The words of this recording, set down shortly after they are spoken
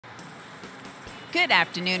Good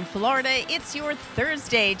afternoon, Florida. It's your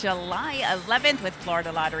Thursday, July 11th with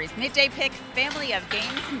Florida Lottery's Midday Pick family of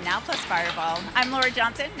games, now plus Fireball. I'm Laura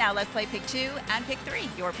Johnson. Now let's play Pick 2 and Pick 3.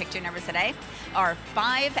 Your Pick 2 numbers today are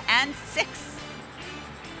 5 and 6.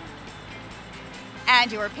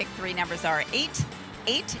 And your Pick 3 numbers are 8,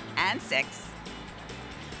 8, and 6.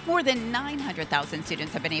 More than 900,000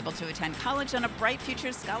 students have been able to attend college on a Bright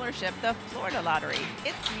Futures Scholarship, the Florida Lottery.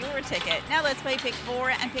 It's your ticket. Now let's play Pick 4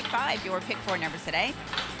 and Pick 5. Your Pick 4 numbers today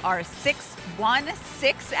are 6, 1,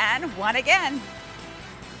 6, and 1 again.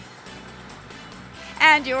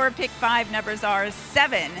 And your Pick 5 numbers are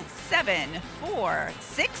 7, 7, 4,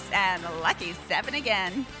 6, and lucky 7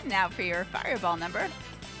 again. Now for your Fireball number,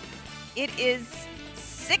 it is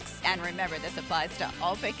 6, and remember, this applies to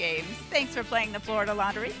all pick games. Thanks for playing the Florida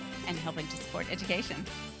Lottery and helping to support education.